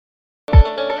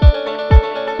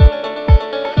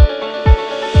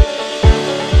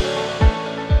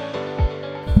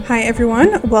Hi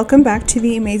everyone, welcome back to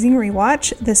the Amazing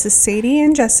Rewatch. This is Sadie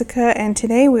and Jessica, and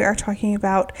today we are talking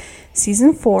about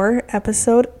Season 4,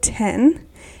 Episode 10.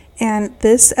 And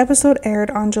this episode aired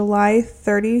on July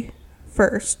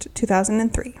 31st,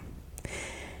 2003.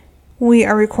 We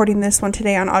are recording this one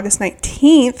today on August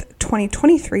 19th,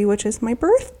 2023, which is my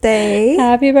birthday.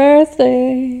 Happy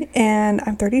birthday. And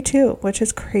I'm 32, which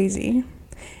is crazy.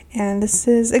 And this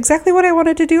is exactly what I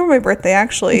wanted to do on my birthday,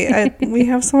 actually. We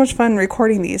have so much fun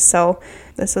recording these, so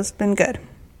this has been good.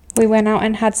 We went out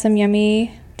and had some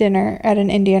yummy dinner at an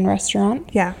Indian restaurant.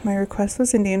 Yeah, my request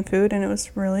was Indian food, and it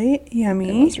was really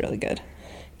yummy. It was really good.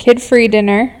 Kid-free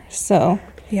dinner, so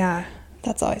yeah,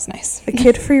 that's always nice. A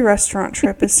kid-free restaurant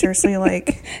trip is seriously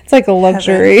like... It's like a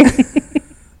luxury.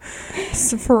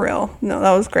 So for real. No,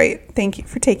 that was great. Thank you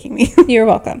for taking me. You're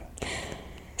welcome.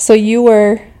 So you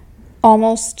were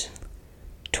almost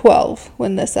 12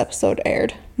 when this episode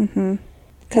aired. Mm-hmm.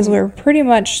 Because we're pretty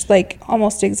much like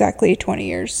almost exactly 20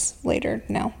 years later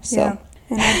now. So. Yeah.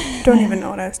 And I don't even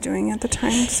know what I was doing at the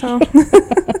time, so...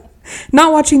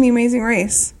 Not watching The Amazing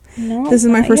Race. No, this is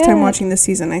my first time yet. watching this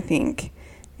season, I think.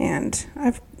 And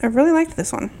I've really liked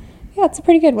this one. Yeah, it's a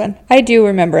pretty good one. I do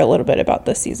remember a little bit about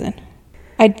this season.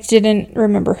 I didn't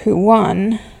remember who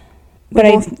won.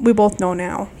 But we both know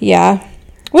now. Yeah,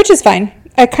 which is fine.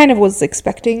 I kind of was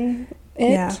expecting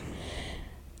it. Yeah.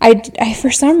 I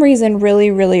for some reason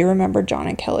really remember John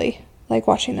and Kelly, like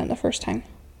watching them the first time.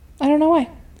 I don't know why.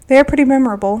 They're pretty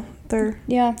memorable. They're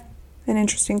an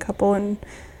interesting couple and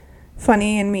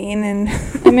funny and mean, and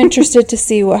I'm interested to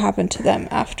see what happened to them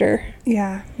after.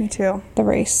 Yeah, me too. The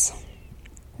race.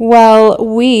 Well,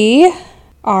 we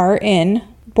are in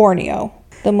Borneo,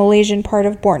 the Malaysian part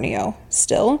of Borneo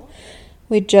still.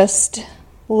 We just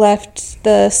left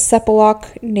the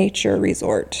Sepalok Nature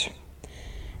Resort.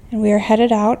 And we are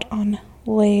headed out on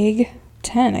leg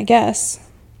 10, I guess.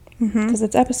 Because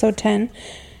it's episode 10.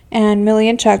 And Millie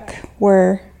and Chuck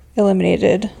were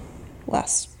eliminated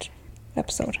last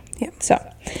episode. Yeah.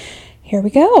 So, here we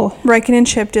go. Riken and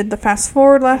Chip did the fast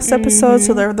forward last episode,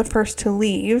 so they're the first to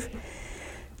leave.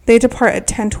 They depart at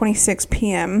 10:26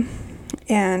 p.m.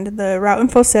 And the route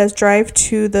info says drive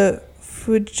to the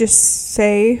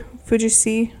Fujisi,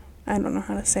 I don't know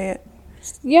how to say it.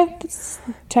 Yeah, it's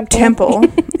temple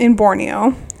in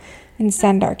Borneo. In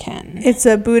Sandakan. It's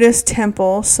a Buddhist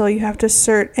temple, so you have to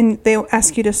search, and they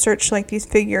ask you to search like these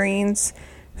figurines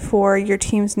for your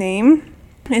team's name.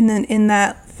 And then in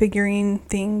that figurine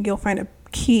thing, you'll find a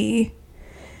key.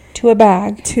 To a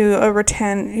bag. To a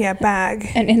rattan,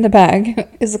 bag. And in the bag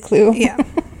is a clue. Yeah.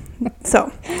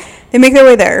 So, they make their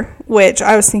way there, which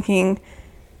I was thinking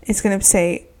it's going to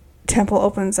say temple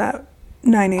opens at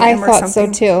 9 a.m. or something. I thought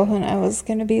so too, and I was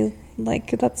going to be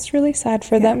like, that's really sad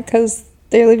for them because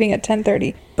they're leaving at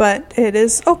 10:30. But it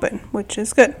is open, which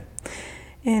is good.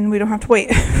 And we don't have to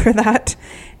wait for that.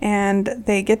 And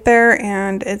they get there,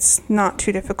 and it's not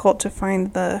too difficult to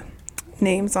find the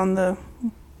names on the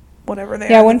whatever they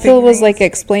are. Yeah, when Phil was like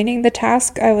explaining the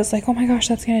task, I was like, oh my gosh,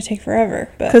 that's going to take forever.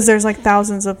 Because there's like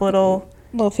thousands of little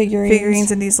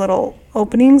figurines in these little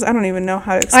openings. I don't even know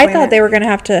how to explain it. I thought they were going to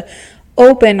have to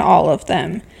open all of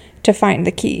them to find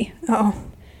the key. Oh.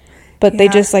 But they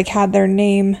just like had their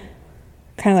name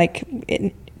kind of like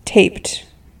taped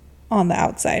on the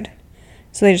outside.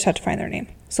 So they just had to find their name.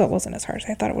 So it wasn't as hard as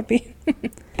I thought it would be.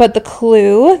 But the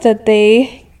clue that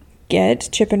they get,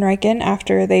 Chip and Riken,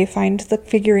 after they find the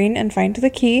figurine and find the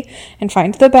key and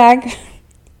find the bag,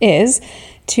 is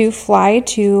to fly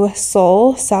to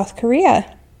Seoul, South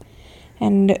Korea,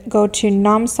 and go to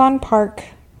Namsan Park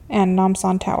and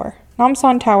Namsan Tower.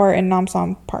 Namsan Tower and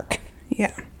Namsan Park.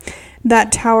 Yeah.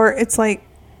 That tower, it's like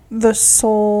the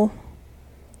Seoul...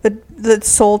 The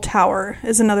Seoul Tower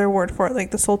is another word for it,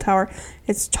 like the Seoul Tower.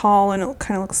 It's tall, and it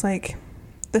kind of looks like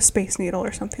the Space Needle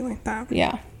or something like that.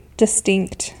 Yeah,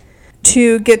 distinct.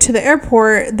 To get to the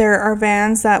airport, there are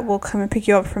vans that will come and pick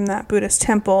you up from that Buddhist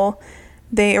temple.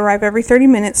 They arrive every 30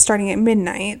 minutes starting at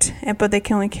midnight, but they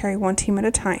can only carry one team at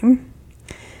a time.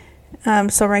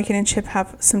 So Riken and Chip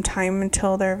have some time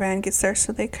until their van gets there,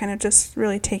 so they kind of just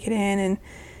really take it in and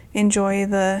enjoy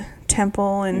the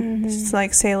temple and just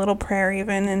like say a little prayer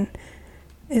even,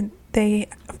 and they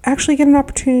actually get an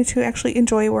opportunity to actually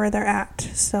enjoy where they're at,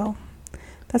 so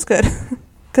that's good.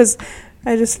 Because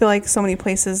I just feel like so many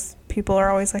places people are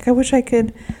always like, I wish I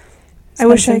could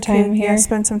spend some time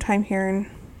here, and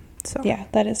so yeah,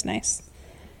 that is nice.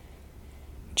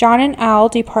 John and Al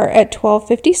depart at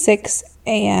 12:56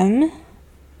 a.m.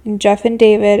 and Jeff and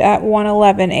David at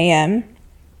 1:11 a.m.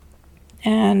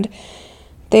 and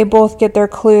They both get their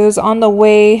clues. On the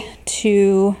way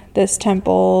to this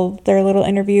temple, their little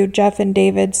interview, Jeff and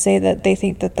David say that they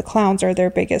think that the clowns are their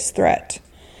biggest threat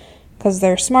because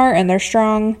they're smart and they're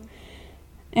strong.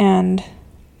 And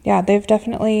yeah, they've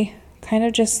definitely kind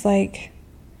of just like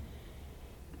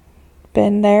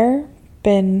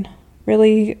been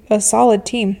really a solid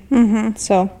team. Mm-hmm.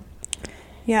 So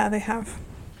yeah, they have.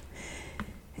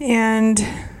 And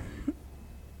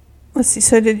let's see.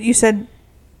 So you said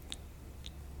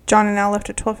John and Al left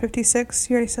at 12:56?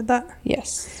 You already said that?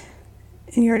 yes.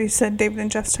 And you already said David and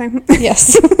Jeff's time?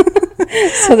 Yes.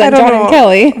 So I that don't John know and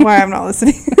Kelly. why I'm not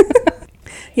listening.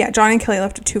 Yeah, John and Kelly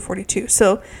left at 2:42.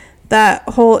 So that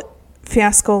whole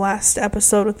fiasco last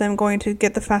episode with them going to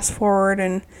get the fast forward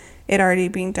and it already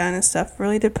being done and stuff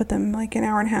really did put them like an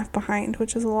hour and a half behind,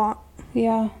 which is a lot.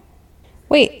 Yeah.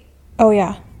 Wait. Oh,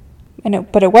 yeah. I know,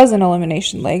 but it was an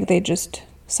elimination leg. They just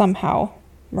somehow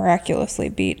miraculously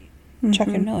beat Chuck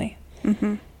and Millie.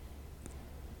 Mm-hmm.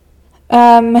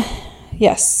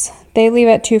 Yes, they leave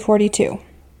at 2:42.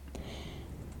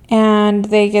 And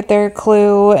they get their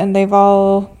clue, and they've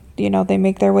all, they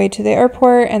make their way to the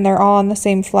airport, and they're all on the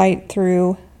same flight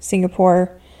through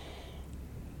Singapore.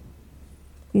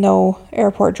 No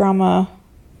airport drama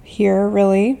here,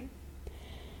 really.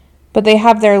 But they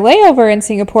have their layover in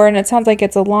Singapore, and it sounds like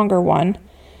it's a longer one.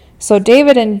 So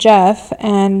David and Jeff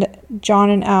and John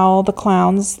and Al, the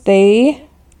clowns, they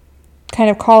kind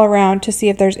of call around to see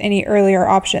if there's any earlier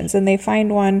options. And they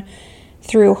find one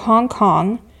through Hong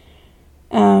Kong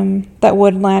that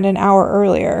would land an hour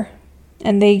earlier.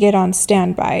 And they get on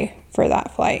standby for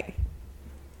that flight.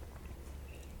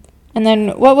 And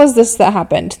then what was this that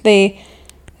happened? It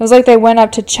was like they went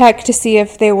up to check to see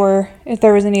if there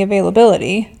was any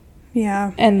availability.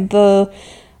 Yeah. And the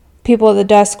people at the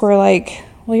desk were like,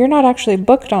 well, you're not actually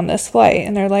booked on this flight.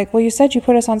 And they're like, well, you said you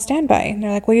put us on standby. And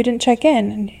they're like, well, you didn't check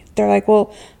in. And they're like,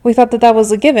 well, we thought that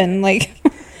was a given. Like,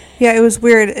 yeah, it was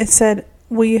weird. It said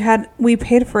we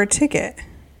paid for a ticket.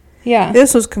 Yeah.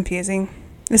 This was confusing.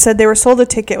 It said they were sold a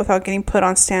ticket without getting put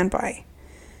on standby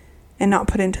and not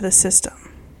put into the system.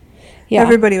 Yeah.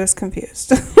 Everybody was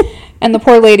confused. And the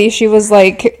poor lady, she was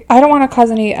like, I don't want to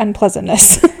cause any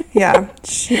unpleasantness. Yeah.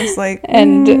 She was like,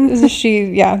 And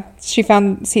she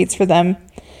found seats for them.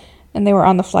 And they were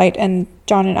on the flight. And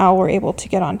John and Al were able to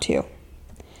get on too.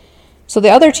 So the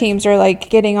other teams are like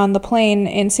getting on the plane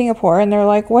in Singapore. And they're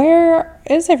like, where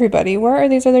is everybody? Where are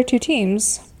these other two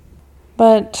teams?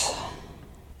 But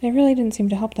it really didn't seem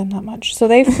to help them that much. So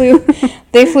they flew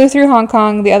through Hong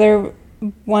Kong. The other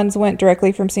ones went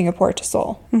directly from Singapore to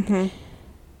Seoul. Mm-hmm.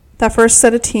 That first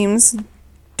set of teams,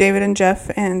 David and Jeff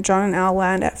and John and Al,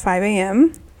 land at 5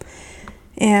 a.m.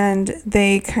 And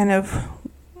they kind of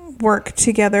work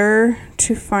together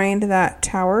to find that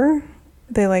tower.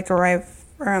 They like arrive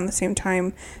around the same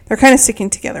time. They're kind of sticking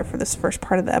together for this first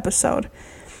part of the episode.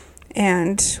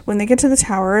 And when they get to the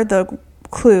tower, the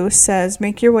clue says,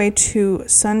 make your way to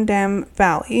Sundam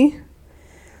Valley,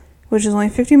 which is only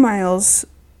 50 miles,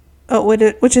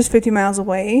 which is 50 miles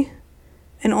away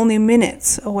and only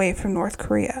minutes away from North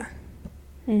Korea.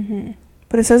 Mm-hmm.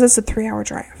 But it says it's a 3-hour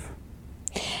drive.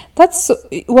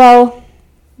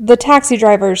 The taxi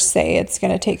drivers say it's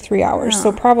going to take 3 hours. Yeah.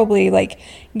 So probably like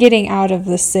getting out of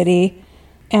the city,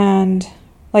 and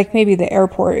like maybe the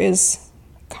airport is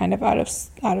kind of out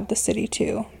of the city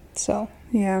too. So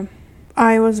yeah,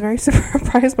 I was very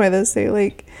surprised by this. They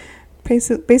like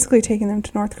basically taking them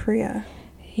to North Korea.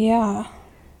 Yeah.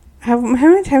 How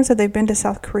many times have they been to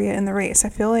South Korea in the race? I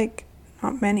feel like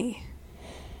not many.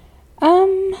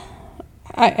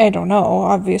 I don't know.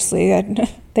 Obviously,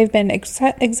 they've been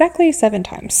exactly 7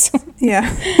 times.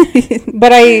 Yeah.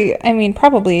 But I mean,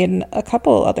 probably in a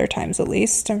couple other times at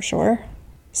least, I'm sure.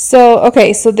 So,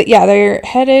 okay. So, they're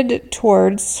headed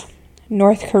towards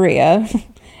North Korea.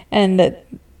 And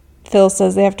Phil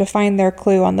says they have to find their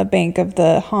clue on the bank of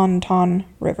the Hanton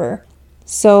River.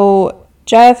 So,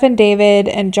 Jeff and David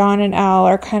and John and Al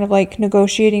are kind of like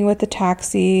negotiating with the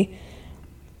taxi.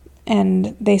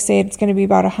 And they say it's going to be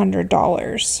about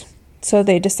 $100. So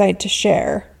they decide to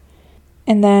share.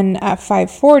 And then at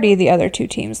 5:40, the other two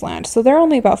teams land. So they're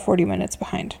only about 40 minutes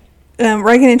behind.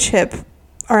 Reagan and Chip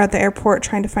are at the airport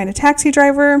trying to find a taxi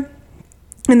driver.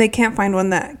 And they can't find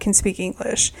one that can speak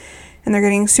English. And they're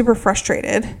getting super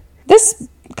frustrated. This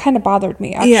kind of bothered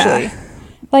me, actually. Yeah.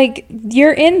 Like,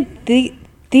 you're in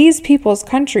these people's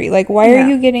country. Like, why are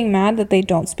you getting mad that they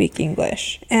don't speak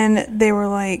English? And they were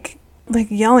like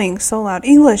yelling so loud,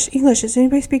 English, does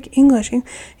anybody speak English?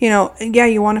 You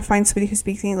want to find somebody who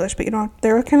speaks English, but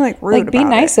they were kind of like rude about it. Like, be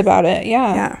nice about it,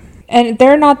 yeah. Yeah. And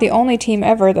they're not the only team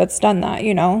ever that's done that,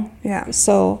 Yeah.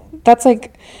 So that's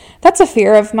like, That's a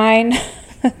fear of mine.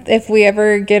 If we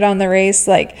ever get on the race,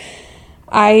 like,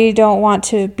 I don't want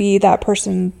to be that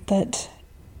person that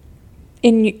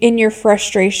in your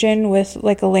frustration with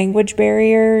like a language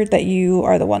barrier, that you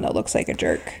are the one that looks like a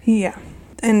jerk. Yeah.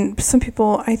 And some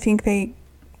people, I think they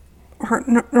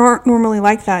aren't normally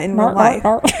like that in real life.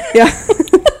 Yeah.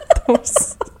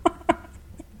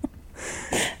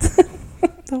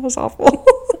 That was awful.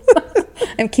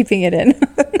 I'm keeping it in.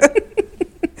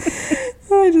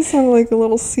 I just sounded like a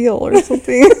little seal or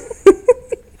something.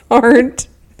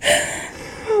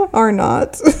 Are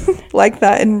not like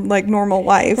that in like normal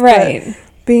life. Right. But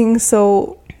being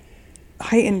so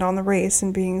heightened on the race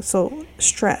and being so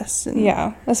stressed. And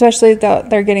yeah. Especially that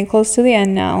they're getting close to the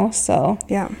end now. So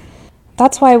yeah.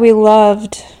 That's why we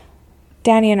loved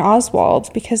Danny and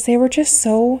Oswald, because they were just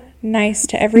so nice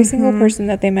to every single person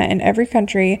that they met in every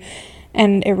country,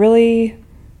 and it really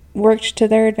worked to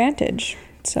their advantage.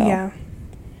 So yeah.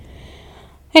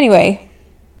 Anyway,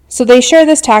 so they share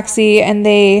this taxi and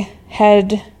they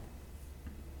head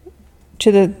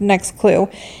to the next clue,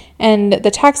 and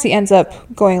the taxi ends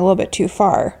up going a little bit too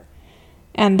far,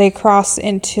 and they cross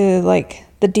into like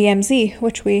the DMZ,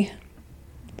 which we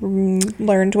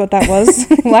learned what that was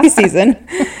last season.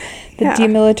 The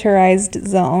demilitarized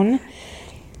zone.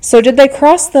 So did they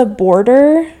cross the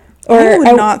border? Or I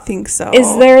would not think so.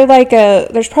 Is there like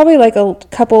there's probably like a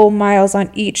couple miles on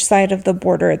each side of the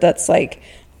border that's like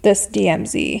this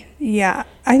DMZ. Yeah.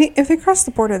 I think if they crossed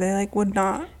the border, they like would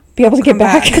not be able to get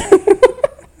back.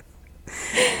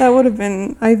 That would have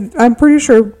been, I'm pretty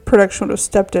sure production would have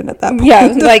stepped in at that point. Yeah,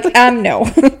 like, no.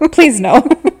 Please no.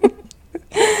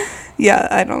 Yeah,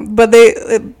 I don't. But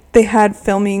they had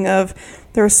filming of,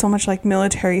 there was so much like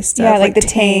military stuff. Yeah, like the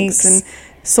tanks and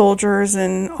soldiers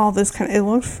and all this kind of, it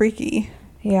looked freaky.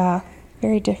 Yeah,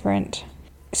 very different.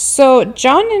 So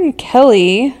John and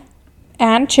Kelly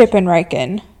and Chip and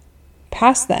Riken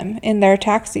pass them in their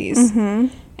taxis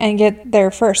and get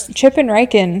there first. Chip and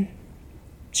Riken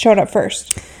showed up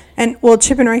first. And well,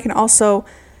 Chip and Riken also,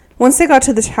 once they got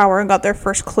to the tower and got their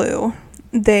first clue,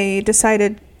 they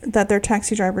decided that their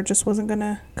taxi driver just wasn't going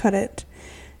to cut it.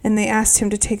 And they asked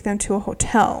him to take them to a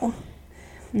hotel.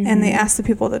 And they asked the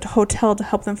people at the hotel to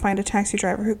help them find a taxi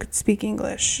driver who could speak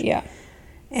English. Yeah.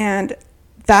 And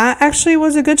that actually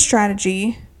was a good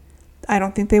strategy. I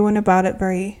don't think they went about it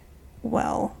very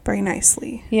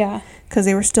nicely. Yeah. Because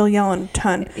they were still yelling a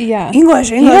ton. Yeah. English.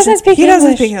 He doesn't speak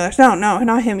English. No,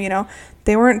 not him,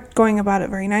 They weren't going about it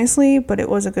very nicely, but it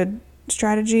was a good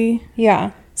strategy.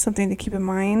 Yeah. Something to keep in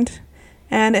mind.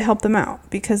 And it helped them out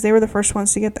because they were the first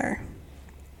ones to get there.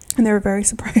 And they were very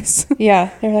surprised.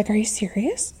 Yeah. They're like, are you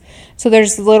serious? So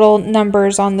there's little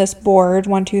numbers on this board,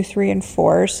 1, 2, 3, and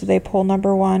 4. So they pull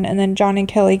number 1. And then John and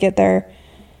Kelly get there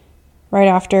right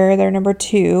after. They're number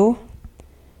 2.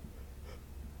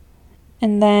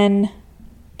 And then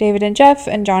David and Jeff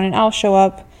and John and Al show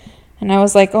up. And I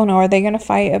was like, oh no, are they going to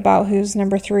fight about who's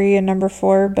number 3 and number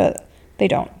 4? But they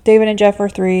don't. David and Jeff are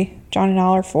 3. John and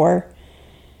Al are 4.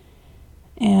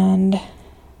 And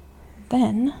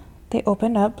then they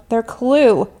open up their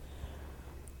clue.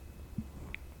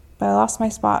 But I lost my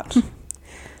spot.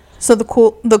 So the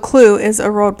clue is a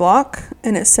roadblock,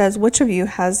 and it says, which of you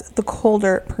has the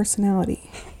colder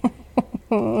personality?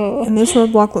 And this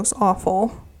roadblock looks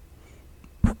awful.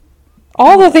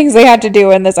 All the things they had to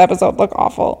do in this episode look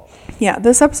awful. Yeah,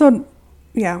 this episode,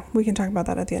 we can talk about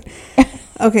that at the end.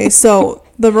 Okay, so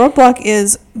the roadblock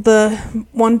is the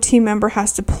one team member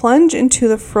has to plunge into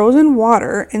the frozen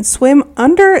water and swim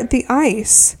under the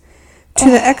ice to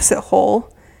the exit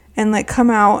hole and like come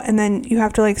out, and then you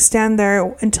have to like stand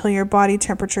there until your body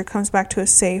temperature comes back to a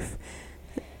safe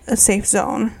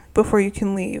zone before you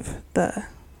can leave the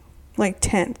like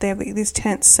tent. They have these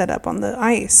tents set up on the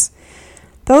ice.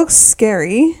 That looks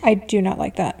scary. I do not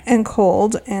like that. And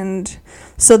cold, and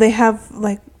so they have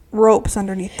like ropes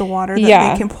underneath the water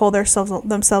that they can pull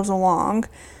themselves along.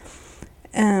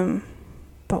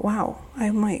 But wow,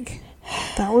 I'm like,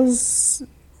 that was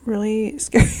really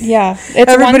scary. Yeah,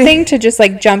 it's one thing to just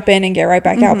like jump in and get right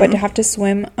back out, but to have to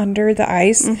swim under the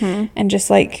ice and just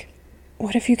like,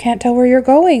 what if you can't tell where you're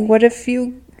going? What if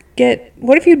you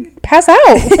pass out?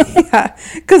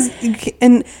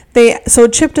 Yeah, so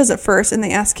Chip does it first, and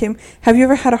they ask him, have you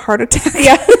ever had a heart attack?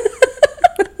 Yeah.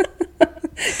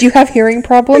 Do you have hearing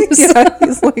problems? Yeah,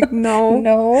 he's like, no.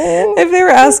 If they were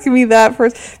asking me that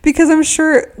first, because I'm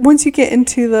sure once you get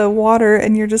into the water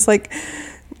and you're just like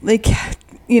that's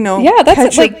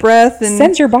catch your breath and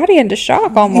sends your body into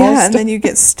shock almost. Yeah, and then you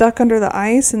get stuck under the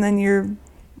ice and then you're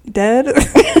dead.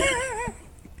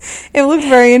 It looked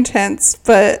very intense,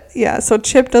 but yeah, so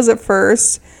Chip does it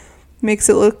first, makes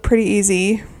it look pretty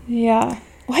easy. Yeah.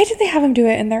 Why did they have him do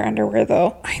it in their underwear,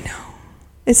 though? I know.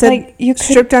 It said, Like, you could-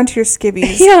 strip down to your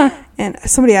skivvies. Yeah. And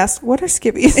somebody asked, what are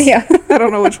skivvies? Yeah. I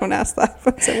don't know which one asked that,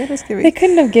 but I said, what are skivvies? They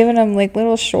couldn't have given him, like,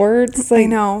 little shorts. Like, I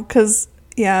know, because,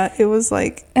 yeah, it was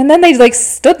like... And then they, like,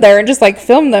 stood there and just, like,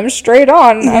 filmed them straight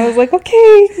on. Yeah. I was like,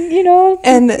 okay, you know.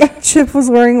 And Chip was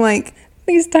wearing, like...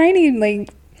 These tiny,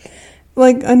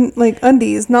 like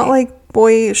undies, not like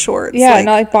boy shorts. yeah, like,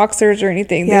 not like boxers or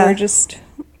anything. Yeah. They were just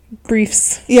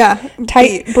briefs. Yeah.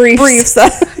 Tight briefs.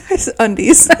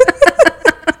 Undies.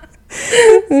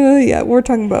 Yeah,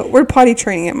 we're potty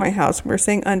training at my house. We're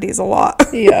saying undies a lot.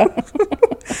 Yeah.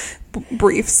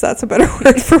 Briefs, that's a better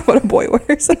word for what a boy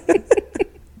wears.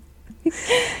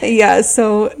 Yeah,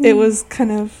 so it was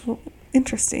kind of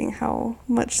interesting how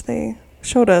much they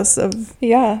showed us of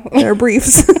Yeah. their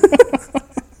briefs.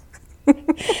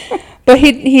 But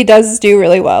he does do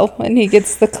really well, and he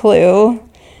gets the clue,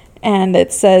 and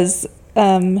it says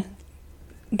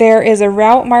there is a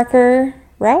route marker.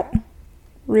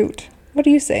 Route. What do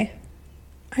you say?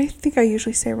 I think I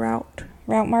usually say route.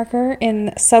 Route marker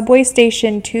in subway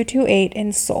station 228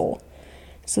 in Seoul.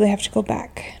 So they have to go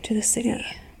back to the city. Yeah.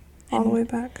 All the way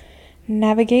back.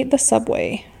 Navigate the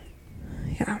subway.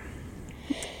 Yeah.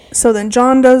 So then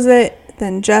John does it,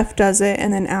 then Jeff does it,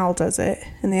 and then Al does it.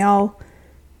 And they all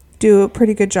do a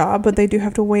pretty good job, but they do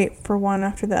have to wait for one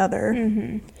after the other.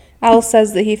 Mm-hmm. Al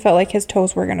says that he felt like his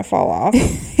toes were going to fall off.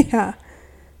 Yeah.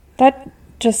 That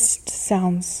just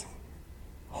sounds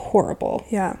horrible.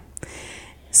 Yeah.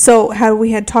 So how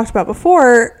we had talked about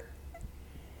before,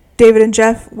 David and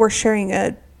Jeff were sharing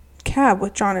a cab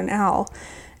with John and Al.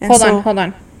 And Hold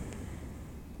on.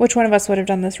 Which one of us would have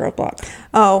done this roadblock?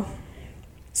 Oh.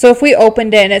 So if we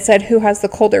opened it and it said who has the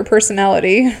colder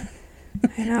personality,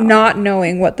 I know. not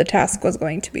knowing what the task was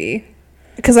going to be.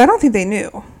 Because I don't think they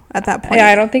knew at that point. Yeah,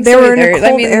 I don't think they so were either. in a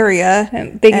cold area.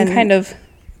 And they can kind of...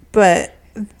 But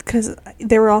because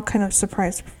they were all kind of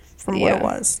surprised from what it Yeah.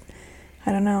 was.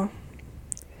 I don't know.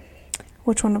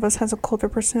 Which one of us has a colder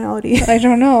personality? I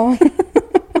don't know.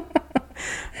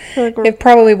 I feel like we're- It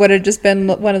probably would have just been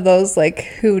one of those, like,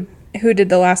 who did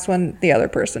the last one, the other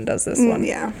person does this one.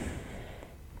 Yeah.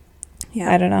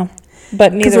 Yeah. I don't know.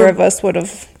 But neither of us would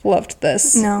have loved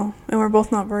this. No. And we're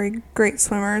both not very great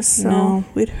swimmers, so No.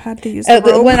 we'd have had to use the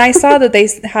rope. When I saw that they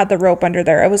had the rope under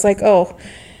there, I was like, oh,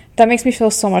 that makes me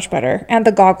feel so much better. And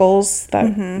the goggles,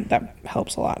 that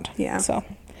helps a lot. Yeah. So.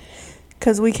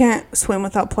 Because we can't swim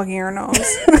without plugging our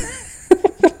nose.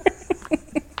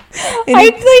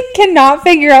 I cannot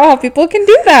figure out how people can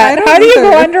do I that. don't How do you go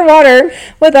either. underwater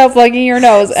without plugging your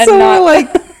nose and so not we're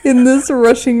like in this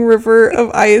rushing river of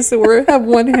ice, and we have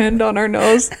one hand on our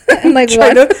nose, and like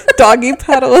try what? to doggy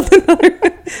paddle with another.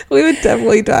 We would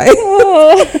definitely die.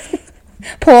 Oh.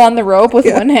 Pull on the rope with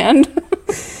one hand.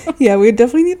 Yeah, we would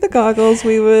definitely need the goggles.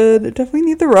 We would definitely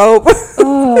need the rope.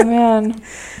 Oh man.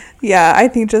 Yeah, I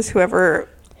think just whoever's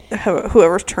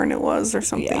turn it was or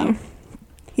something.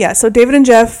 Yeah, so David and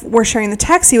Jeff were sharing the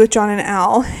taxi with John and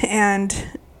Al,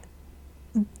 and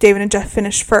David and Jeff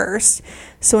finished first.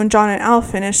 So when John and Al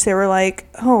finished, they were like,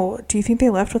 oh, do you think they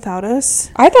left without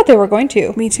us? I thought they were going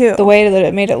to. Me too. The way that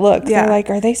it made it look. Yeah. They're like,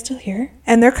 are they still here?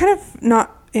 And they're kind of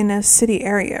not in a city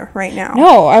area right now.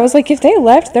 No, I was like, if they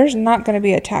left, there's not going to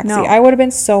be a taxi. No. I would have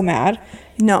been so mad.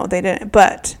 No, they didn't.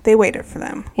 But they waited for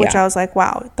them, which Yeah. I was like,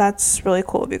 wow, that's really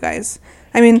cool of you guys.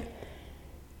 I mean,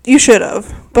 you should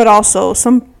have, but also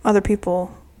some other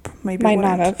people maybe Might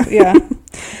wouldn't. not have. Yeah.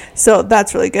 So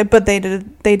that's really good. But they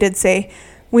did say,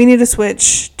 we need to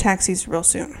switch taxis real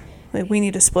soon. Like, we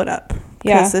need to split up.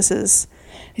 Yeah. Because this is...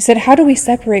 He said, how do we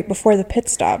separate before the pit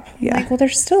stop? I'm Yeah. like, well,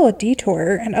 there's still a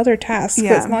detour and other tasks.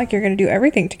 Yeah. It's not like you're going to do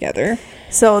everything together.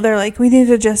 So they're like, we need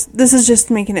to this is just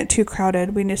making it too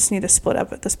crowded. We just need to split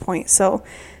up at this point. So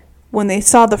when they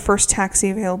saw the first taxi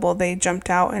available, they jumped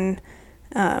out, and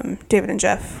David and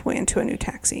Jeff went into a new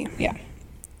taxi. Yeah.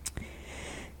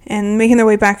 And making their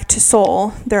way back to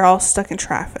Seoul, they're all stuck in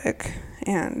traffic.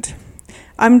 And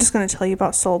I'm just going to tell you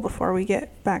about Seoul before we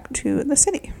get back to the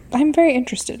city. I'm very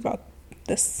interested about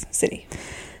this city.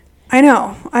 I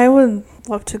know. I would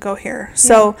love to go here.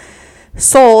 So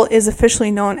Seoul is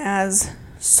officially known as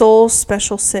Seoul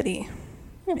Special City.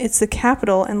 It's the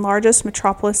capital and largest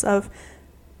metropolis of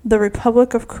the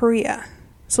Republic of Korea.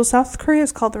 So South Korea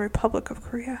is called the Republic of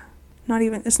Korea.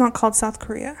 It's not called South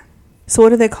Korea. So what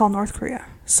do they call North Korea?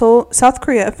 So South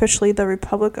Korea, officially the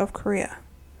Republic of Korea.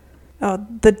 Oh,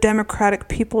 the Democratic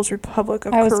People's Republic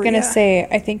of Korea. I was going to say,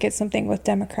 I think it's something with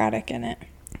democratic in it.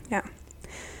 Yeah.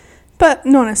 But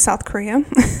known as South Korea.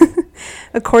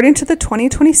 According to the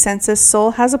 2020 census,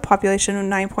 Seoul has a population of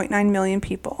 9.9 million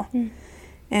people.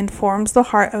 and forms the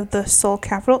heart of the Seoul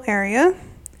capital area.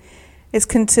 It's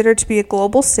considered to be a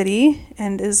global city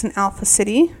and is an alpha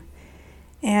city.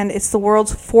 And it's the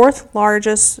world's fourth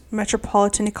largest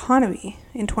metropolitan economy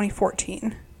in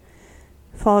 2014,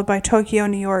 followed by Tokyo,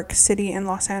 New York City, and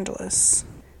Los Angeles.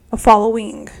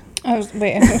 Yeah.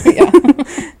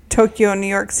 Tokyo, New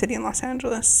York City, and Los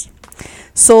Angeles.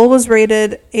 Seoul was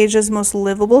rated Asia's most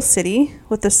livable city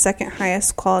with the second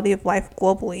highest quality of life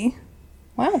globally.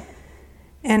 Wow.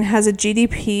 And has a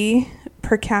GDP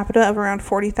per capita of around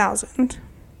 40,000.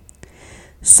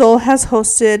 Seoul has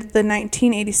hosted the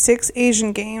 1986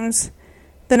 Asian Games,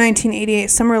 the 1988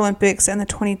 Summer Olympics, and the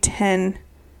 2010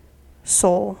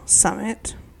 Seoul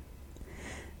Summit.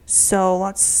 So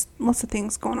lots of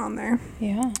things going on there.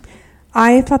 Yeah.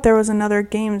 I thought there was another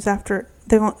games after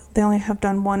they only have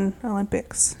done one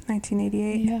Olympics,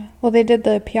 1988. Yeah. Well, they did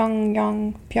the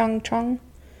Pyeongchang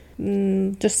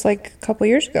just like a couple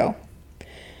years ago.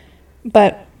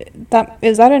 But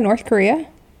is that in North Korea?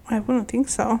 I wouldn't think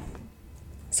so.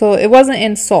 So it wasn't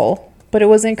in Seoul, but it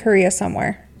was in Korea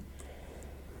somewhere.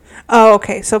 Oh,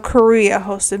 okay. So Korea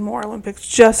hosted more Olympics.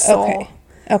 Just Seoul.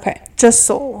 Okay. Just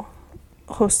Seoul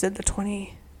hosted the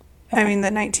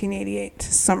 1988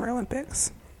 Summer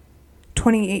Olympics.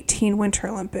 2018 Winter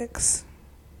Olympics.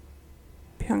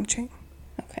 Pyeongchang.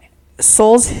 Okay.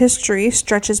 Seoul's history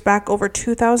stretches back over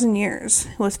 2,000 years.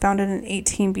 It was founded in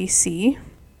 18 BC.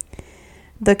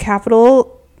 The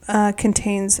capital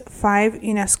contains 5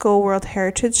 UNESCO World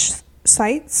Heritage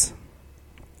Sites.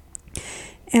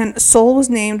 And Seoul was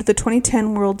named the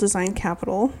 2010 World Design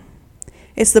Capital.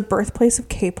 It's the birthplace of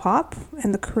K-pop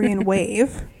and the Korean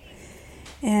wave,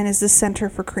 and is the center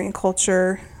for Korean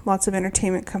culture, lots of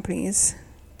entertainment companies.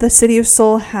 The city of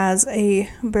Seoul has a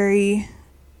very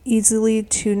easily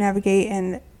to navigate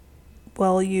and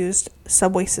well-used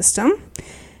subway system.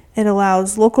 It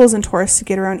allows locals and tourists to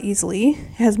get around easily.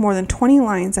 It has more than 20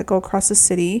 lines that go across the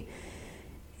city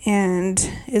and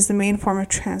is the main form of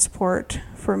transport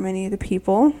for many of the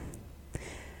people.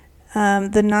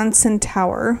 The Nansen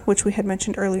Tower, which we had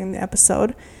mentioned earlier in the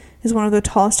episode, is one of the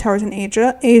tallest towers in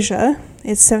Asia.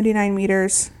 It's 79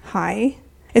 meters high.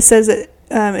 It says it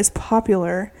is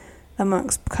popular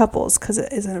amongst couples because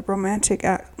it is a romantic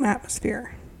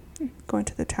atmosphere going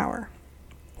to the tower.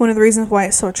 One of the reasons why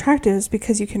it's so attractive is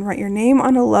because you can write your name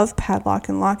on a love padlock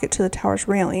and lock it to the tower's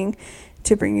railing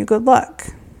to bring you good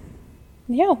luck.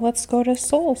 Yeah, let's go to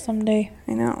Seoul someday.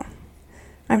 I know.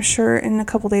 I'm sure in a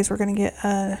couple days we're going to get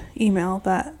an email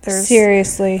that there's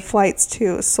seriously flights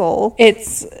to Seoul.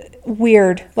 It's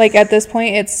weird. Like at this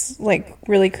point, it's like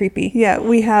really creepy. Yeah,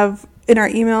 we have in our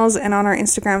emails and on our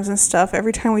Instagrams and stuff,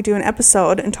 every time we do an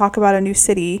episode and talk about a new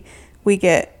city, we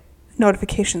get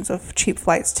notifications of cheap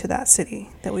flights to that city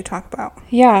that we talk about.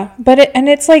 Yeah, but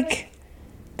it's like,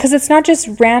 because it's not just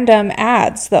random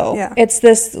ads though. Yeah.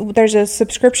 There's a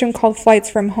subscription called Flights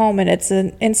from Home, and it's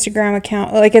an Instagram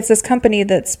account. Like it's this company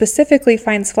that specifically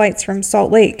finds flights from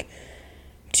Salt Lake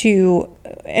to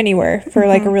anywhere for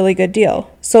like a really good deal.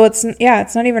 So it's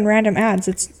not even random ads.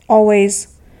 It's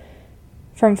always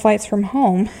from Flights from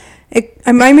Home. It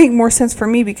might make more sense for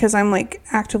me because I'm like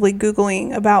actively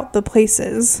Googling about the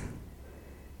places.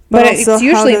 But it's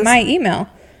usually my email.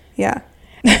 Yeah.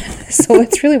 So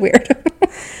it's really weird.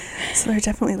 So they're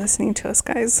definitely listening to us,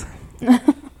 guys.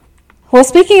 Well,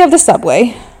 speaking of the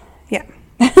subway. Yeah.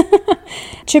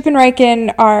 Chip and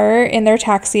Riken are in their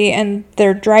taxi, and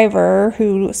their driver,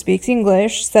 who speaks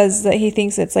English, says that he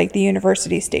thinks it's like the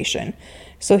university station.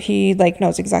 So he like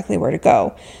knows exactly where to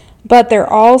go. But they're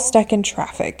all stuck in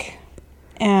traffic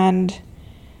and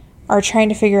are trying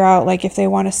to figure out like if they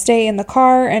want to stay in the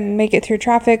car and make it through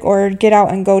traffic or get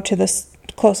out and go to the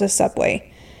closest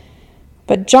subway.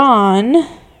 But John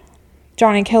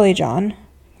and Kelly John,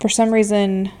 for some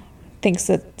reason, thinks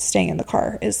that staying in the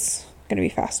car is going to be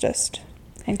fastest.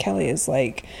 And Kelly is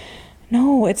like,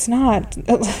 no, it's not.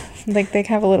 Like they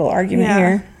have a little argument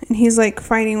here. And he's like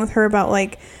fighting with her about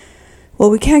like, well,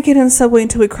 we can't get in the subway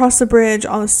until we cross the bridge,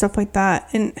 all this stuff like that.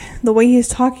 And the way he's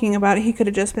talking about it, he could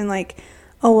have just been like,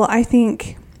 oh, well, I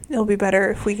think it'll be better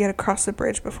if we get across the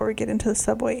bridge before we get into the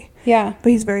subway. Yeah.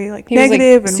 But he's very like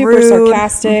negative and super rude.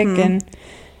 Sarcastic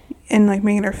and like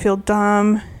making her feel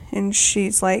dumb. And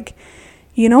she's like,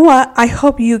 you know what? I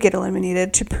hope you get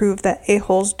eliminated to prove that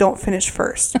a-holes don't finish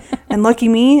first. And lucky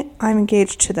me, I'm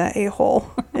engaged to that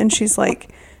a-hole. And she's like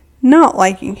not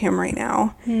liking him right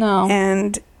now. No.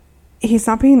 And he's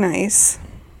not being nice.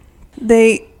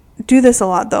 They do this a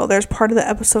lot though. There's part of the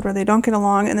episode where they don't get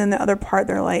along, and then the other part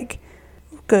they're like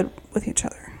good with each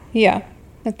other. Yeah.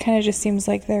 It kind of just seems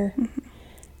like their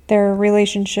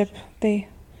relationship, they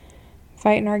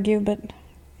fight and argue, but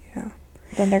yeah.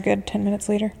 then they're good 10 minutes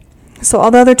later. So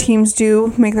all the other teams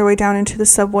do make their way down into the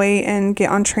subway and get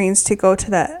on trains to go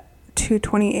to that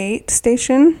 228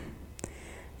 station.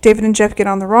 David and Jeff get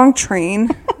on the wrong train.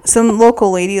 Some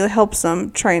local lady helps them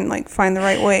try and like find the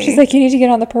right way. She's like, you need to get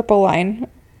on the purple line.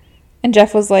 And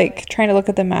Jeff was like trying to look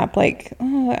at the map like,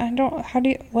 oh, I don't, how do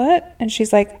you, what? And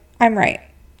she's like, I'm right.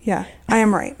 Yeah, I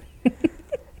am right.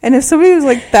 And if somebody was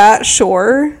like that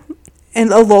sure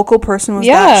and a local person was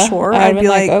that sure, I'd be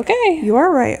like, okay, you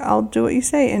are right. I'll do what you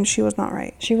say. And she was not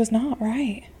right. She was not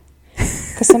right.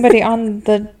 Because somebody on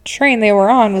the train they were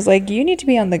on was like, you need to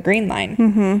be on the green line.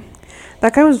 Mm-hmm.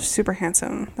 That guy was super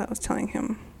handsome that was telling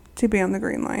him to be on the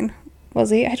green line.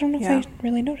 Was he? I don't know if I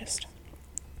really noticed.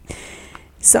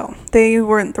 So they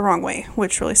went the wrong way,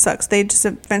 which really sucks. They just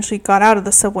eventually got out of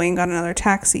the subway and got another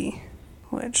taxi,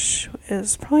 which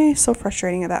is probably so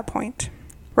frustrating at that point.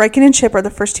 Riken and Chip are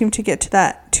the first team to get to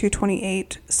that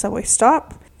 228 subway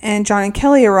stop. And John and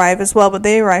Kelly arrive as well, but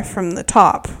they arrive from the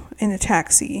top in a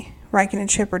taxi. Riken and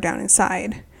Chip are down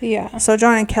inside. Yeah. So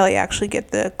John and Kelly actually get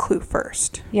the clue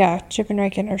first. Yeah, Chip and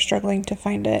Riken are struggling to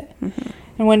find it. Mm-hmm.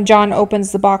 And when John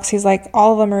opens the box, he's like,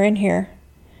 all of them are in here.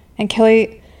 And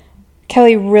Kelly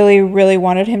really, really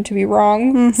wanted him to be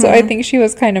wrong. Mm-hmm. So I think she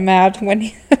was kind of mad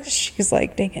when she's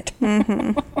like, dang it.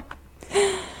 Mm-hmm.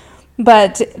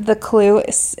 But the clue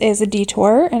is a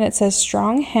detour, and it says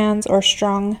strong hands or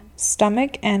strong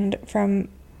stomach. And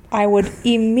I would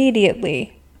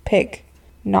immediately pick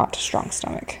not strong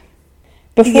stomach.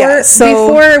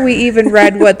 Before we even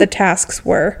read what the tasks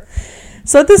were.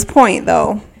 So at this point,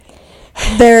 though,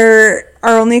 there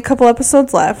are only a couple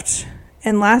episodes left,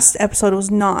 and last episode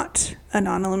was not a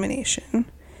non-elimination.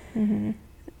 Mm-hmm.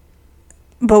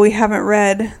 But we haven't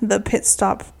read the pit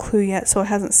stop clue yet, so it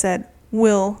hasn't said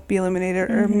will be eliminated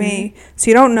or may. So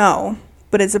you don't know,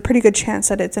 but it's a pretty good chance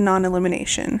that it's a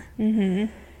non-elimination. Mm-hmm.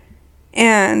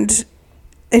 And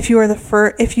if you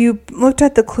looked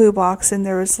at the clue box and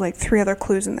there was like 3 other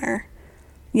clues in there,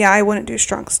 yeah, I wouldn't do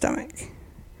strong stomach.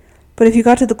 But if you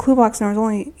got to the clue box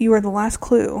and you were the last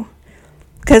clue,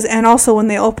 and also when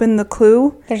they open the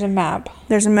clue, there's a map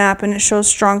and it shows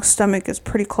strong stomach is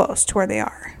pretty close to where they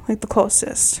are, like the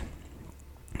closest.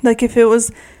 Like if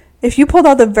you pulled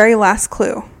out the very last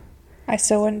clue, I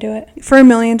still wouldn't do it. For $1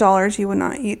 million, you would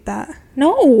not eat that.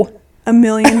 No. $1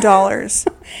 million.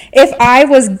 If I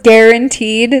was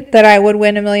guaranteed that I would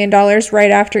win $1 million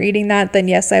right after eating that, then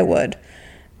yes, I would.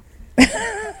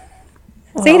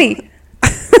 Well. Sadie,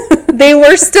 they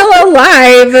were still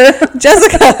alive.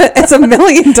 Jessica, it's $1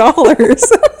 million.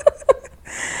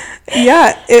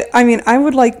 Yeah, I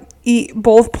would eat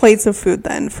both plates of food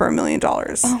then for $1 million.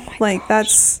 Oh my gosh.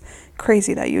 That's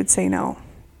crazy that you would say no.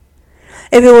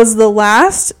 If it was the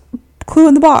last clue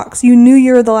in the box, you knew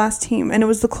you were the last team and it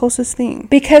was the closest thing.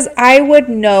 Because I would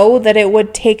know that it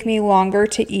would take me longer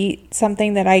to eat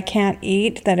something that I can't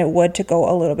eat than it would to go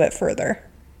a little bit further.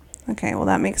 Okay, well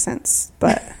that makes sense,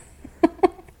 but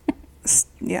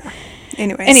yeah.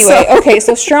 Anyway, okay,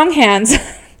 so strong hands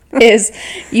is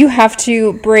you have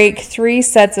to break 3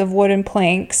 sets of wooden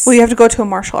planks. Well, you have to go to a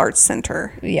martial arts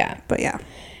center. Yeah. But yeah.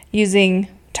 Using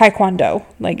Taekwondo,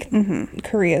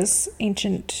 Korea's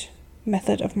ancient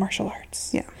method of martial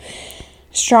arts. Yeah.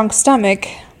 Strong stomach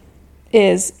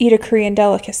is eat a Korean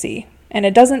delicacy, and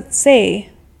it doesn't say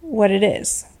what it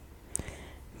is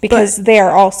because they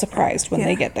are all surprised when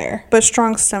they get there. But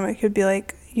strong stomach could be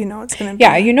like, it's going to be.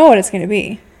 Yeah, you know what it's going to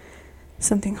be.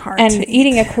 Something hard and to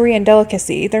eating eat. A Korean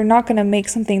delicacy, they're not going to make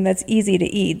something that's easy to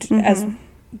eat as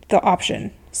the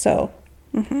option. So,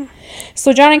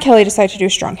 so John and Kelly decide to do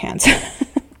strong hands.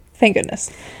 Thank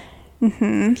goodness.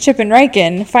 Mm-hmm. Chip and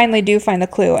Riken finally do find the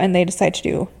clue, and they decide to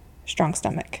do strong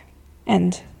stomach.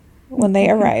 And when they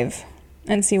arrive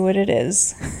and see what it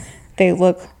is, they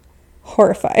look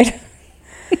horrified.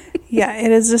 Yeah,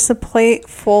 it is just a plate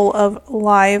full of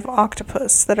live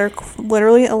octopus that are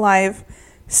literally alive,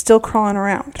 still crawling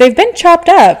around. They've been chopped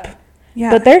up,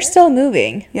 but they're still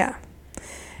moving. Yeah.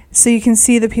 So you can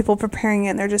see the people preparing it,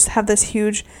 and they just have this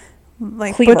huge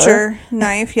Cleaver. Butcher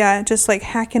knife, just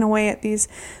hacking away at these.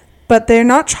 But they're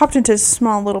not chopped into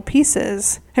small little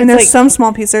pieces. And there's some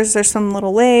small pieces. There's some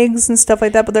little legs and stuff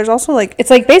like that. But there's also it's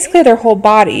basically their whole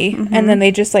body, and then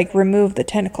they just remove the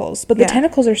tentacles. But the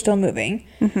tentacles are still moving,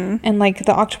 and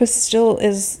the octopus still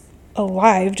is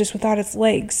alive, just without its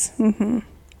legs. Mm-hmm.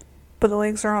 But the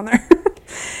legs are on there.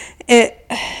 It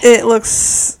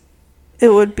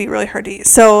would be really hard to eat.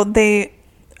 So they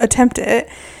attempt it,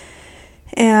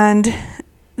 and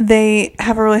they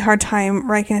have a really hard time,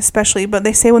 Riken especially, but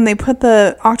they say when they put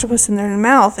the octopus in their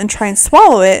mouth and try and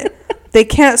swallow it, they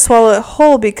can't swallow it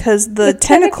whole because the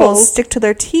tentacles stick to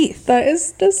their teeth. That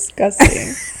is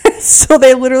disgusting. So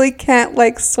they literally can't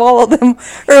like swallow them,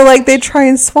 or like they try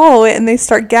and swallow it and they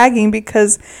start gagging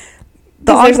because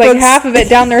there's like half of it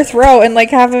down their throat and like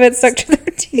half of it stuck to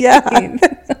their teeth. Yeah.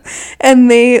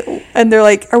 and they're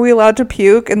like, are we allowed to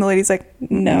puke? And the lady's like,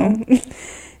 no.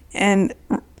 And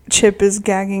Chip is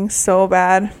gagging so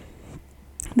bad.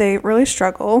 They really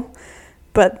struggle,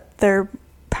 but they're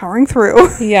powering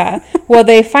through. Yeah. Well,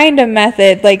 they find a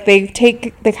method, like they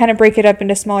kind of break it up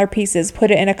into smaller pieces, put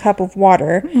it in a cup of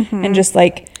water, and just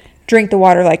like drink the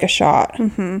water like a shot.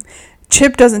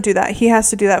 Chip doesn't do that. He has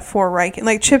to do that for Riken.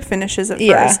 Like, Chip finishes it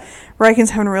first.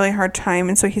 Riken's having a really hard time,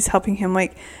 and so he's helping him,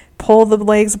 like, pull the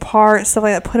legs apart, stuff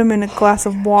like that, put him in a glass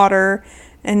of water,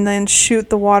 and then shoot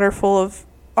the water full of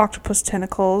octopus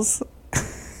tentacles.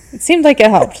 It seemed like it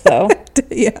helped, though.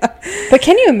 Yeah. But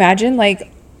can you imagine,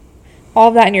 like, all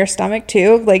of that in your stomach,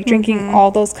 too? Like, drinking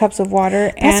all those cups of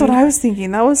water. That's what I was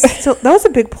thinking. That was a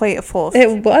big plate full of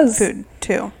food,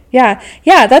 too. Yeah,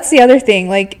 that's the other thing.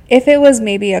 Like, if it was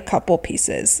maybe a couple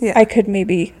pieces, I could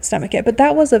maybe stomach it. But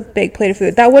that was a big plate of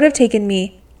food. That would have taken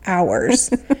me hours.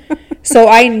 So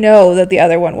I know that the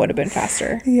other one would have been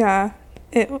faster. Yeah,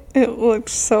 it looked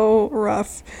so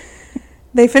rough.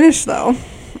 They finished, though.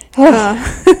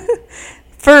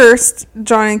 First,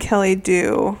 John and Kelly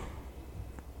do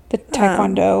the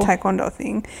taekwondo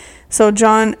thing. So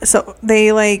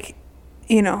they like,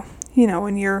 you know,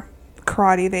 when you're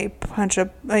karate,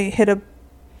 they hit a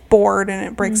board and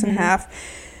it breaks in half.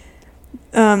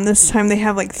 This time they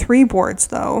have like 3 boards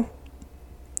though,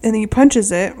 and then he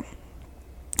punches it,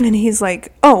 and he's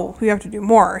like, oh, we have to do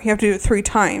more. You have to do it 3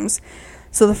 times.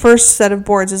 So the first set of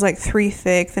boards is like 3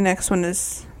 thick, the next one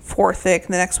is 4 thick,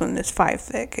 and the next one is 5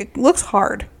 thick. It looks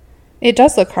hard. It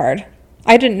does look hard.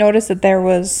 I didn't notice that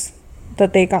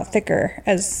they got thicker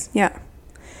as... Yeah.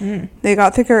 They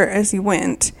got thicker as he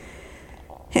went.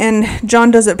 And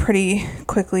John does it pretty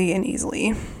quickly and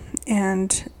easily.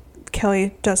 And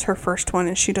Kelly does her first one,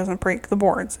 and she doesn't break the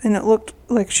boards. And it looked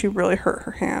like she really hurt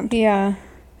her hand. Yeah.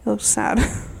 It looked sad.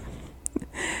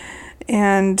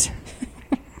 And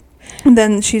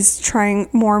then she's trying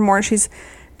more and more. She's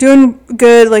doing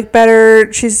good, like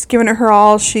better. She's giving it her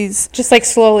all. She's just like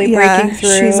slowly breaking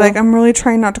through. She's like, I'm really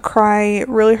trying not to cry. It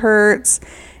really hurts.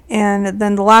 And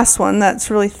then the last one that's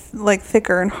really like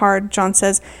thicker and hard, John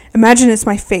says, imagine it's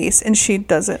my face. And she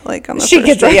does it like on the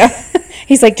first try. Yeah.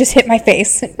 He's like, just hit my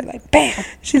face. And like, bam.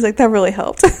 She's like, that really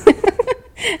helped.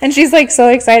 And she's like so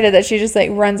excited that she just like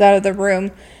runs out of the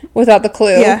room without the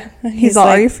clue. Yeah. He's all,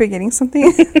 like, are you forgetting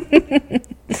something?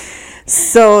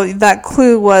 So that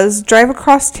clue was drive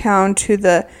across town to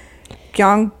the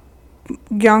Gyeongbokgung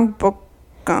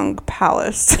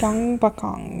Palace.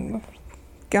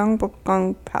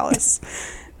 Gyeongbokgung Palace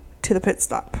to the pit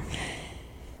stop.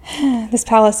 This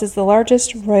palace is the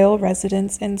largest royal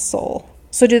residence in Seoul.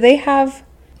 So do they have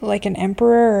like an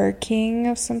emperor or a king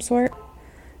of some sort?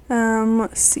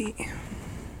 Let's see.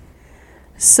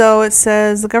 So it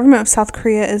says the government of South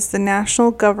Korea is the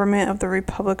national government of the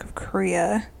Republic of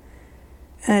Korea.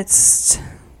 And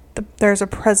there's a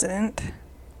president.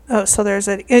 Oh, so there's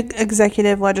an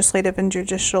executive, legislative, and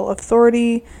judicial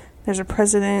authority. There's a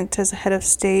president as a head of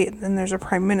state, then there's a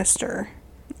prime minister.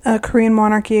 A Korean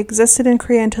monarchy existed in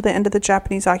Korea until the end of the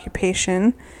Japanese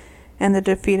occupation and the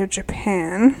defeat of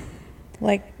Japan.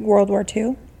 Like World War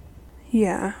II?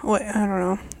 Yeah, I don't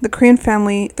know. The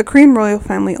Korean royal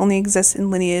family only exists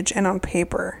in lineage and on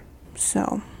paper,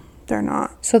 so they're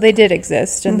not. So they did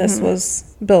exist, and this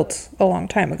was built a long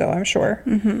time ago, I'm sure.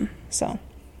 So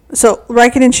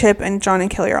Riken and Chip and John and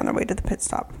Kelly are on their way to the pit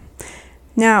stop.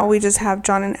 Now we just have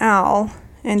John and Al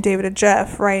and David and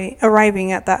Jeff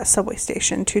arriving at that subway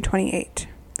station, 228.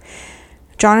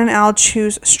 John and Al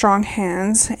choose strong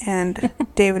hands, and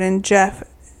David and Jeff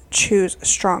choose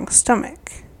strong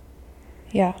stomach.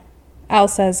 Yeah. Al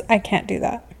says, I can't do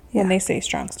that when they say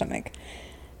strong stomach.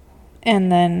 And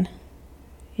then,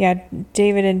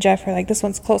 David and Jeff are like, this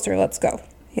one's closer, let's go.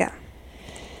 Yeah.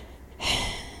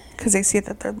 Because they see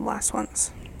that they're the last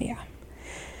ones. Yeah.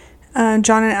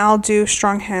 John and Al do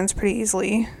strong hands pretty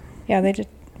easily. Yeah, they did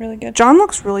really good. John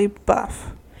looks really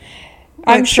buff.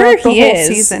 I'm sure he is. The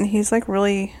whole season, he's like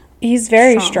really... He's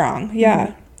very strong.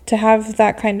 Yeah. To have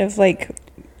that kind of like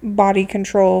body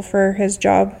control for his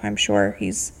job, I'm sure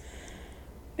he's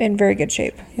in very good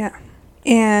shape. Yeah.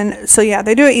 And so,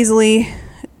 they do it easily.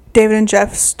 David and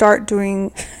Jeff start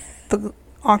doing the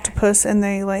octopus, and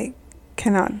they like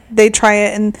cannot. They try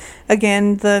it, and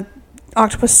again, the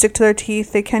octopus stick to their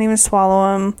teeth. They can't even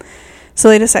swallow them. So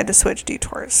they decide to switch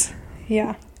detours.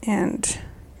 Yeah. And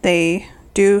they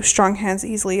do strong hands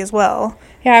easily as well.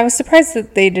 Yeah, I was surprised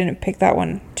that they didn't pick that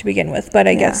one to begin with, but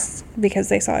I guess because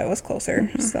they saw it was closer.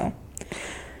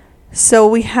 So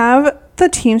we have the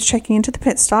teams checking into the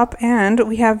pit stop, and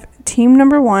we have team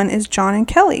number 1 is John and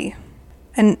Kelly.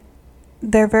 And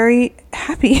they're very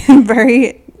happy and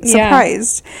very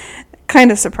surprised.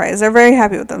 Kind of surprised. They're very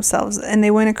happy with themselves, and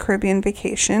they went a Caribbean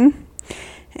vacation.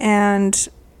 And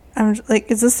I'm like,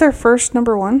 is this their first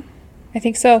number 1? I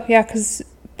think so, yeah, because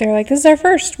they're like, this is our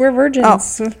first. We're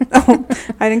virgins. Oh,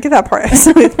 I didn't get that part.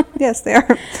 So yes, they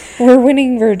are. We're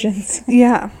winning virgins.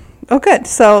 Yeah. Oh, good.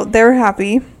 So they were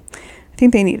happy. I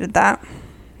think they needed that.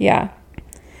 Yeah.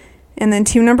 And then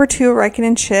team number 2, Riken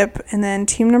and Chip. And then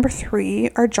team number 3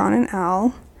 are John and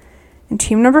Al. And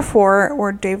team number 4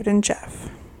 were David and Jeff.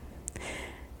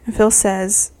 And Phil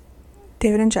says,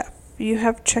 David and Jeff, you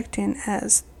have checked in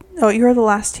as... Oh, you are the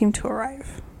last team to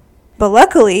arrive. But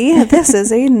luckily, this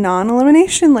is a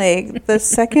non-elimination leg. The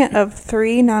second of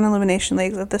 3 non-elimination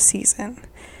legs of the season.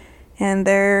 And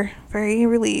they're very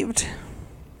relieved.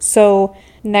 So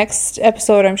next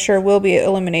episode, I'm sure, will be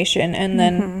elimination. And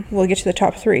then we'll get to the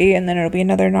top 3. And then it'll be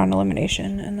another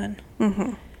non-elimination. And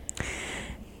then...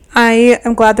 I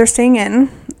am glad they're staying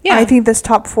in. Yeah. I think this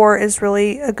top 4 is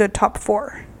really a good top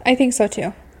 4. I think so,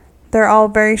 too. They're all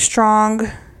very strong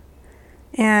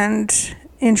and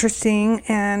interesting,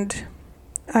 and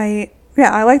I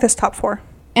like this top 4.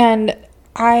 And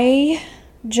I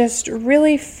just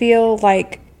really feel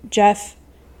like Jeff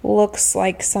looks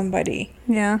like somebody.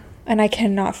 Yeah. And I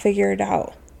cannot figure it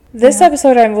out. This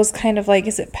episode, I was kind of like,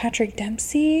 is it Patrick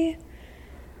Dempsey?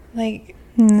 Like,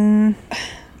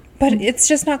 but it's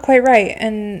just not quite right.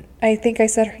 And I think I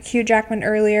said Hugh Jackman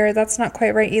earlier. That's not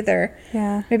quite right either.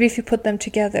 Yeah. Maybe if you put them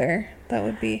together, that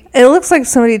would be. It looks like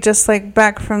somebody just like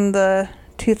back from the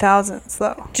 2000s,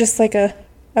 though. Just like a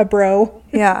bro.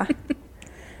 Yeah.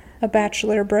 A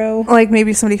bachelor bro. Like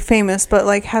maybe somebody famous, but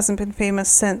like hasn't been famous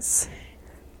since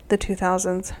the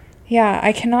 2000s. Yeah,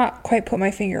 I cannot quite put my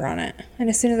finger on it. And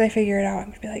as soon as I figure it out, I'm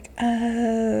going to be like,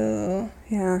 oh.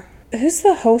 Yeah. Who's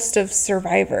the host of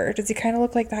Survivor? Does he kind of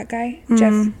look like that guy?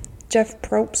 Jeff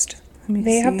Probst.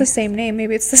 They have the same name.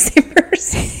 Maybe it's the same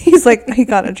person. He's like, he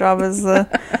got a job as the...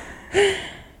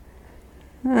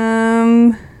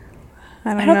 I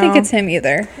don't think it's him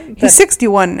either. He's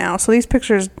 61 now. So these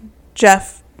pictures,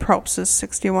 Jeff Probst is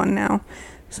 61 now.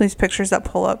 So these pictures that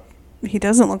pull up, he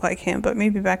doesn't look like him, but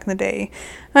maybe back in the day.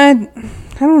 I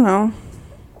don't know.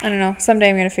 I don't know. Someday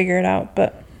I'm going to figure it out.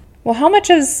 But, well, how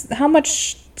much...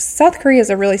 South Korea is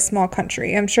a really small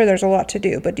country. I'm sure there's a lot to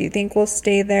do, but do you think we'll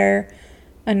stay there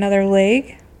another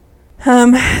leg?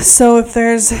 So if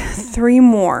there's 3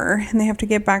 more and they have to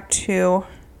get back to...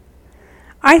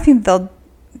 I think they'll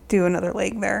do another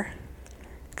leg there.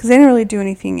 Because they didn't really do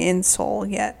anything in Seoul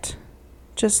yet.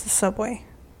 Just the subway.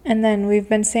 And then we've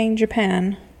been saying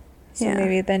Japan. So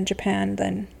maybe then Japan,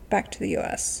 then back to the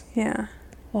U.S. Yeah.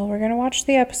 Well, we're going to watch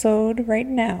the episode right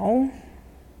now.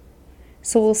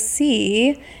 So we'll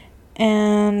see.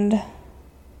 And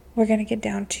we're going to get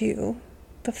down to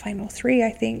the final 3, I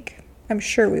think. I'm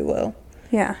sure we will.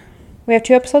 Yeah. We have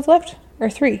 2 episodes left? Or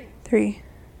 3? 3.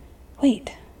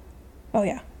 Wait. Oh,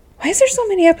 yeah. Why is there so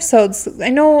many episodes? I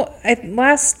know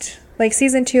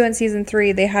season 2 and season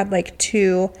 3, they had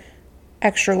 2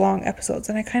 extra long episodes.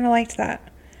 And I kind of liked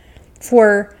that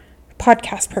for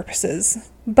podcast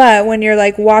purposes. But when you're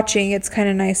watching, it's kind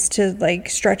of nice to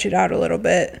stretch it out a little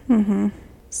bit.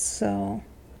 So,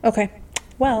 okay.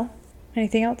 Well,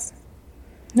 anything else?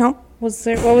 No.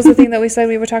 What was the thing that we said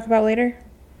we would talk about later?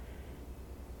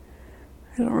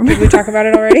 I don't remember. Did we talk about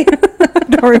it already? I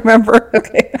don't remember.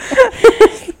 Okay.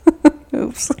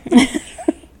 Oops.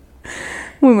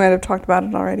 We might have talked about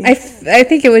it already. I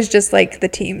think it was just the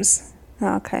teams.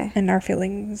 Okay. And our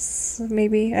feelings,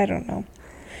 maybe. I don't know.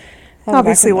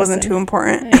 Obviously wasn't too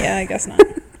important. Yeah, I guess not.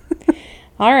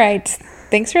 All right.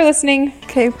 Thanks for listening.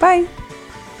 Okay, bye.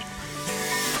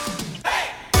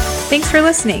 Thanks for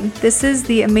listening. This is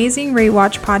the Amazing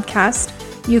Rewatch podcast.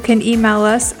 You can email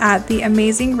us at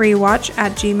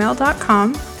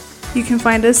theamazingrewatch@gmail.com. You can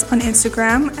find us on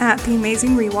Instagram at The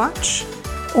Amazing Rewatch.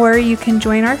 Or you can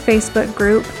join our Facebook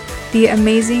group, The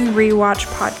Amazing Rewatch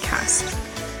Podcast.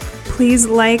 Please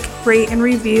like, rate, and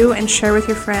review, and share with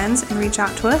your friends, and reach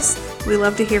out to us. We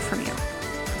love to hear from you.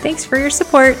 Thanks for your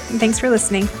support, and thanks for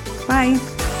listening. Bye.